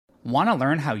Want to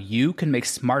learn how you can make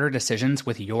smarter decisions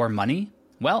with your money?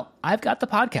 Well, I've got the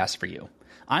podcast for you.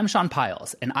 I'm Sean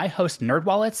Piles, and I host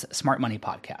NerdWallet's Smart Money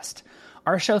Podcast.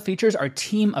 Our show features our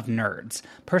team of nerds,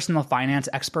 personal finance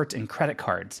experts in credit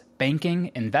cards,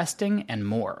 banking, investing, and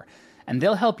more. And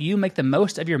they'll help you make the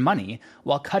most of your money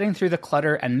while cutting through the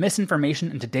clutter and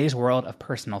misinformation in today's world of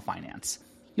personal finance.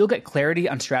 You'll get clarity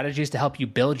on strategies to help you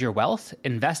build your wealth,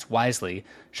 invest wisely,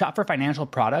 shop for financial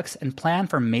products, and plan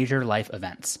for major life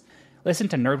events. Listen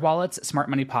to NerdWallet's Smart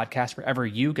Money Podcast wherever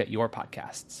you get your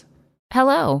podcasts.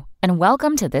 Hello, and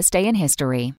welcome to This Day in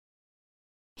History.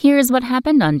 Here's what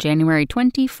happened on January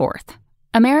 24th.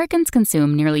 Americans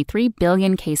consume nearly 3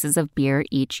 billion cases of beer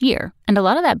each year, and a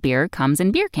lot of that beer comes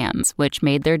in beer cans, which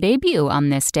made their debut on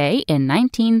this day in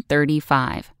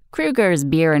 1935. Kruger's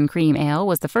Beer and Cream Ale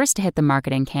was the first to hit the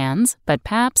market in cans, but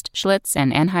Pabst, Schlitz,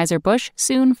 and Anheuser-Busch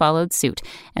soon followed suit,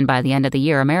 and by the end of the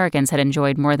year, Americans had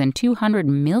enjoyed more than 200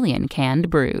 million canned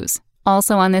brews.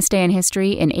 Also on this day in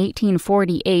history, in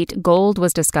 1848, gold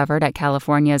was discovered at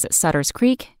California's Sutter's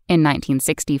Creek. In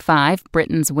 1965,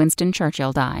 Britain's Winston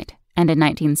Churchill died. And in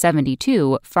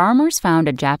 1972, farmers found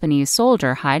a Japanese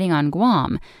soldier hiding on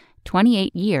Guam,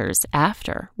 28 years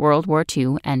after World War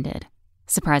II ended.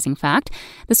 Surprising fact,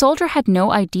 the soldier had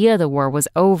no idea the war was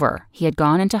over. He had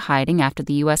gone into hiding after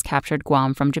the U.S. captured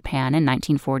Guam from Japan in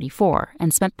 1944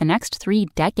 and spent the next 3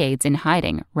 decades in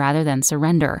hiding rather than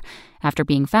surrender. After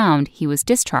being found, he was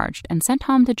discharged and sent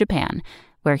home to Japan,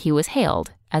 where he was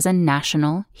hailed as a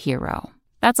national hero.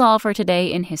 That's all for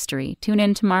today in history. Tune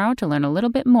in tomorrow to learn a little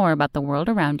bit more about the world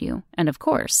around you. And of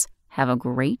course, have a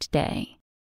great day.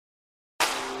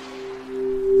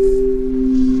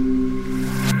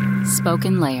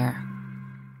 Spoken Layer.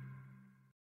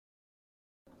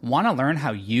 Want to learn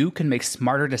how you can make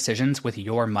smarter decisions with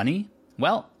your money?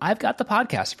 Well, I've got the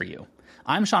podcast for you.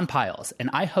 I'm Sean Piles, and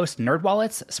I host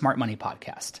NerdWallet's Smart Money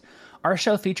Podcast. Our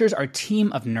show features our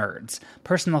team of nerds,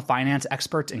 personal finance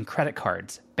experts in credit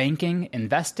cards, banking,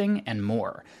 investing, and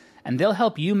more. And they'll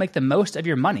help you make the most of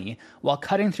your money while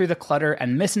cutting through the clutter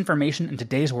and misinformation in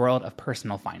today's world of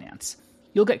personal finance.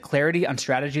 You'll get clarity on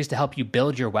strategies to help you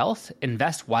build your wealth,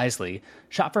 invest wisely,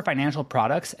 shop for financial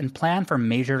products, and plan for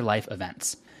major life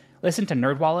events. Listen to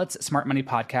NerdWallet's Smart Money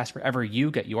Podcast wherever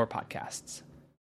you get your podcasts.